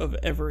 2 of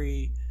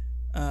every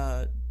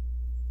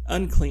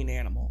unclean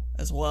animal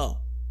as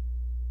well.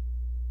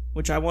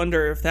 Which I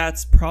wonder if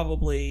that's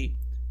probably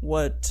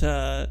what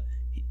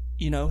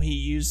he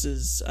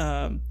uses.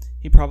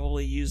 He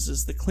probably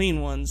uses the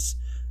clean ones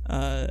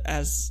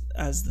as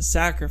the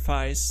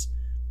sacrifice,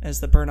 as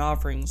the burnt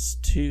offerings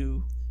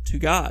to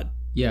God.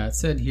 Yeah, it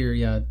said here,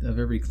 of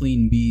every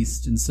clean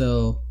beast, and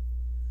so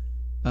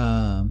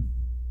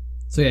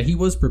he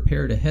was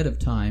prepared ahead of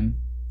time.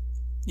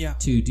 Yeah.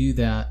 To do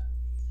that,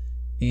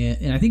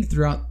 and I think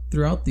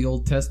throughout the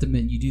Old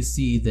Testament, you do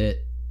see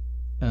that.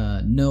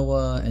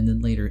 Noah, and then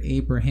later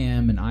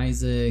Abraham and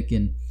Isaac,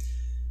 and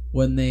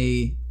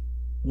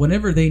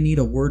whenever they need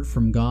a word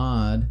from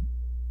God,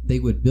 they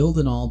would build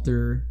an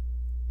altar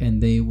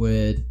and they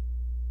would,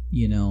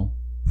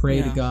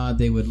 pray to God.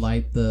 They would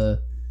make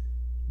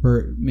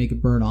a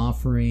burnt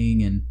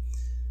offering,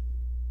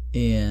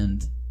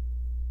 and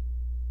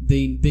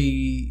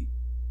they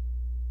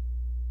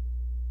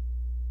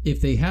if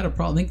they had a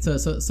problem, I think so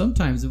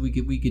sometimes we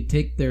could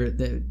take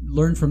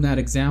learn from that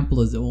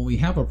example is that when we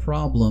have a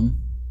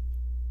problem,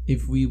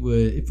 if we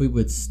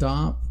would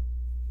stop,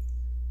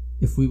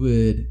 if we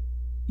would,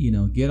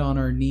 get on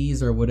our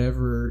knees or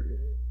whatever,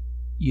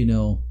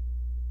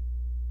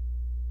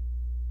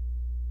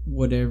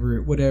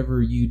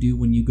 whatever you do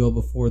when you go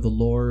before the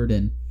Lord,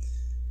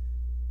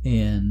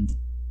 and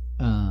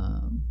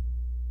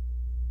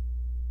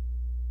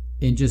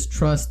just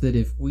trust that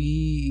if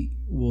we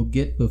will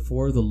get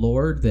before the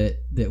Lord,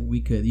 that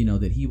we could,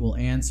 that He will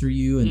answer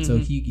you. And so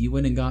he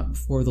went and got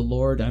before the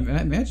Lord. I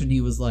imagine he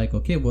was like,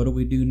 okay, what do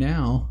we do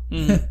now?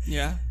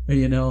 Yeah.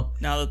 Now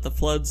that the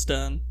flood's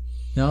done.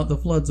 now the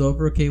flood's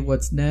over. Okay,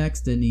 what's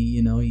next? And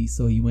he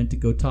went to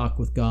go talk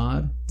with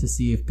God to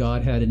see if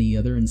God had any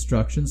other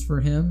instructions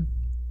for him.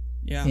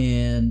 Yeah.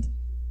 And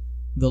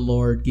the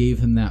Lord gave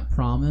him that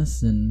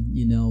promise. And,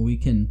 we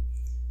can,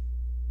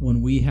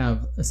 when we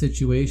have a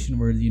situation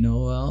where,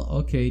 well,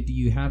 okay, do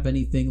you have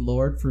anything,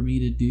 Lord, for me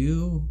to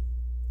do?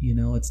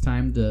 It's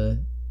time to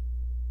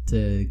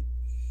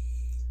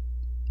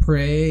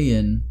pray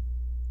and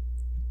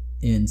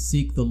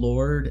seek the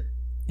Lord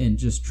and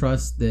just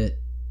trust that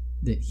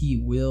he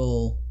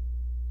will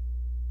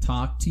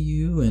talk to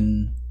you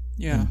and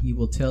he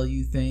will tell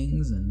you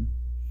things. And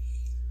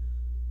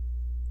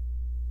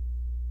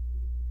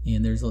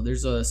there's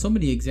so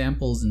many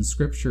examples in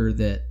Scripture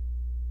that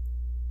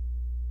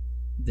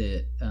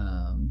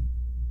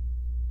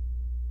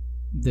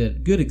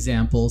good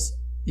examples.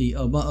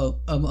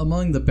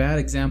 Among the bad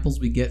examples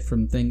we get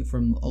from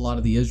a lot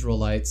of the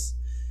Israelites,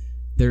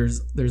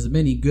 there's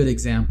many good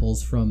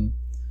examples from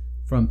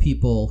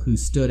people who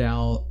stood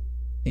out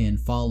and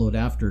followed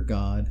after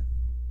God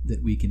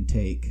that we can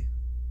take.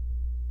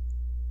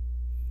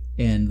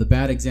 And the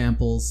bad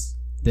examples,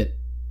 that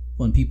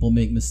when people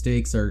make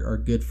mistakes, are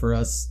good for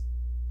us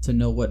to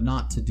know what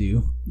not to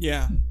do.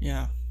 Yeah.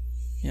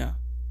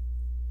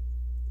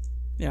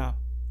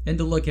 And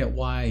to look at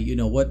why,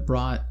 what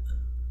brought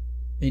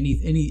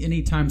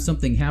any time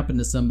something happened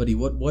to somebody,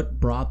 what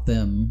brought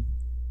them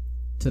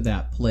to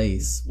that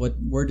place?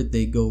 Where did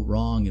they go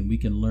wrong? And we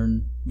can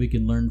learn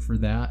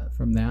from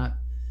that.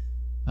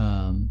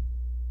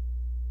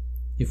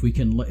 If we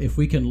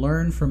can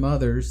learn from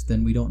others,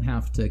 then we don't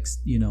have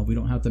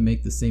to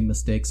make the same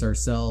mistakes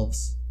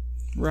ourselves.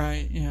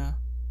 Right. Yeah.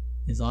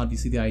 Is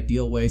obviously the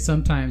ideal way.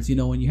 Sometimes,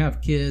 when you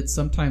have kids,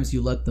 sometimes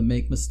you let them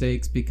make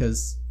mistakes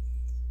because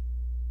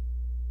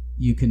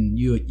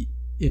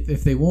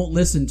if they won't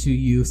listen to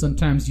you,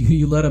 sometimes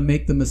you let them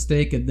make the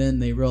mistake, and then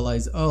they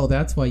realize, oh,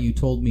 that's why you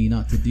told me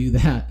not to do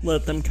that.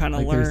 Let them kind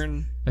of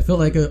learn. I feel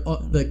like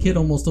the kid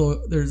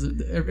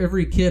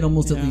every kid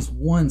almost at least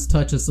once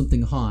touches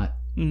something hot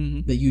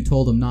that you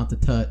told them not to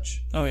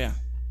touch. Oh yeah.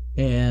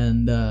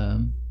 And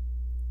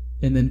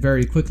then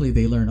very quickly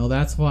they learn, oh,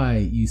 that's why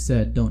you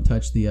said don't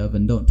touch the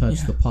oven, don't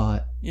touch the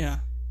pot. Yeah.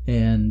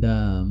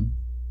 And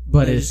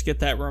but they just get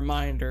that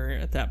reminder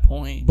at that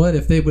point. But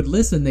if they would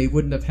listen, they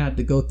wouldn't have had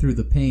to go through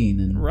the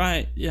pain.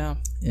 Right. Yeah.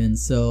 And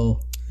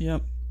so.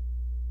 Yep.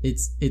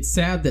 It's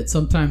sad that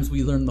sometimes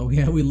we learn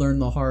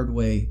the hard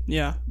way.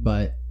 Yeah.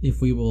 But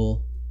if we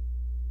will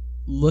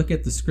look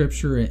at the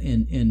Scripture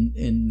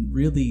and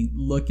really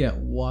look at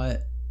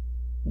what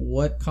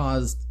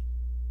caused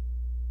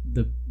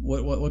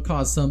what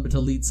caused somebody to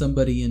lead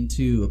somebody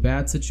into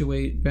bad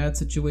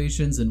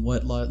situations, and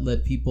what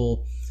led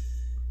people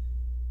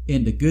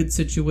into good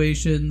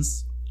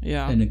situations.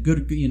 Yeah. And a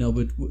good,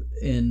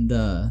 and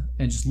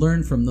just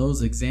learn from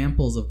those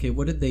examples. Okay,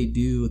 what did they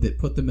do that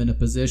put them in a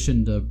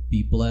position to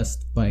be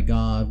blessed by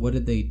God? What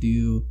did they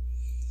do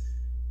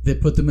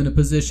that put them in a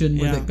position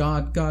where that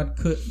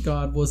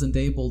God wasn't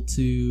able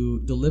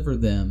to deliver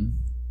them?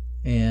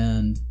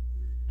 And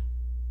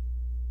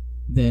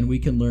then we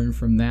can learn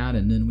from that,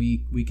 and then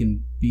we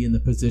can be in the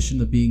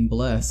position of being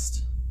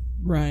blessed.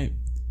 Right.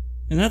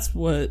 And that's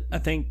what I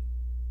think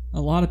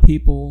a lot of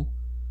people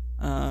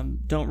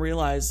don't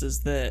realize,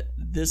 is that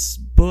this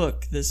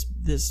book, this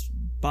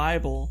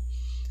Bible,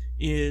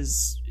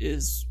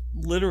 is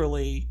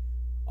literally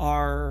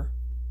our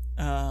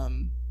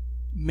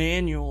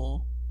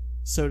manual,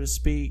 so to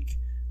speak,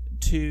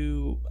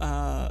 to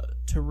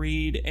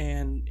read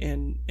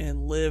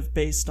and live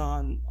based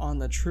on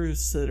the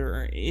truths that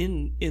are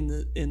in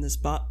this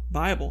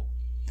Bible.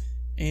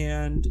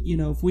 And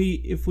if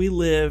we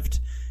lived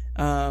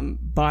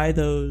by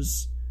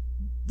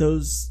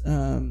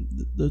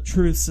the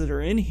truths that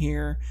are in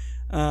here,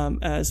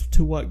 as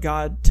to what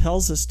God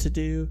tells us to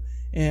do,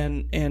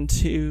 and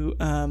to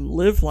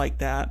live like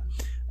that,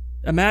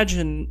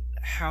 imagine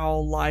how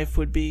life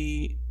would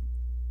be.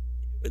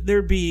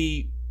 There'd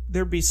be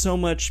so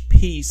much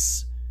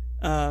peace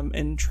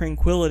and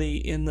tranquility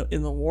in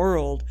the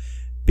world,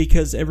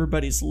 because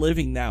everybody's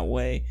living that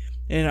way.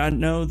 And I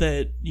know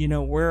that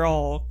we're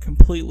all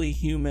completely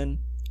human,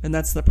 and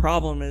that's the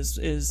problem.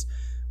 Is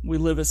we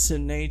live a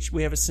sin nature.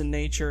 We have a sin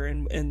nature,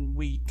 and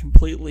we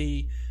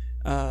completely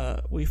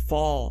we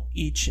fall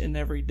each and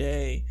every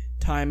day,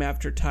 time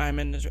after time,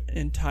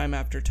 and time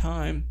after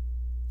time.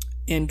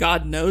 And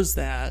God knows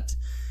that,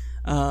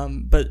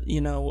 but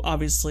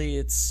obviously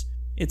it's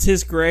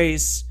His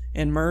grace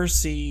and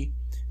mercy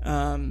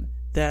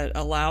that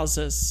allows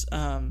us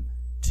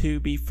to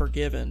be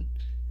forgiven,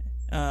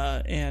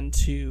 and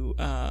to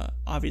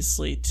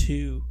obviously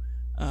to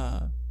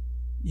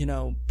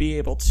be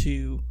able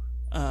to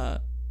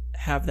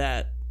have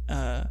that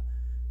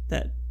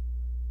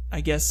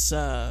I guess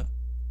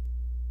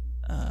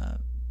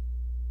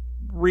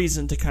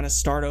reason to kind of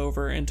start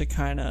over, and to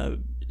kind of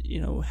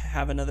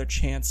have another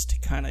chance to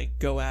kind of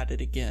go at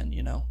it again.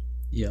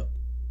 Yep.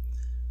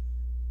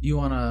 You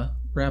want to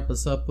wrap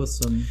us up with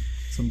some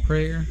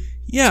prayer?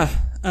 Yeah.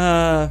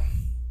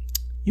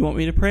 You want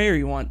me to pray, or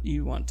you want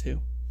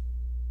to?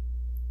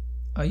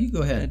 You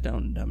go ahead. It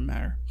doesn't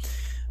matter.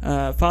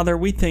 Father,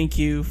 we thank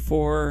you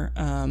for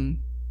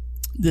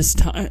this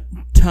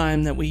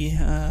time that we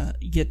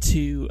get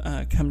to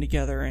come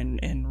together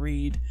and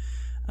read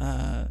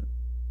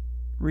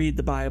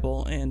the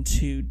Bible and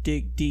to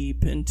dig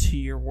deep into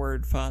your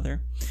word,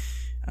 Father.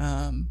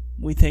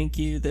 We thank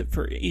you that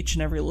for each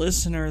and every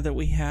listener that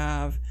we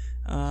have,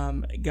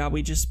 God,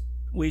 we just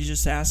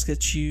ask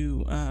that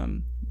you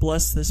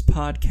bless this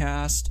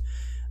podcast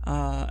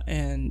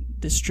and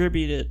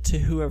distribute it to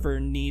whoever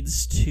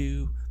needs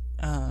to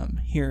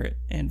hear it.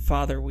 And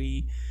Father,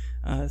 we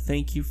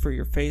thank you for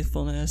your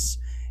faithfulness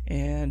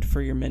and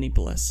for your many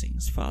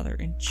blessings, Father.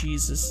 In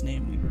Jesus'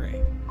 name we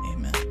pray.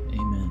 Amen.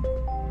 Amen.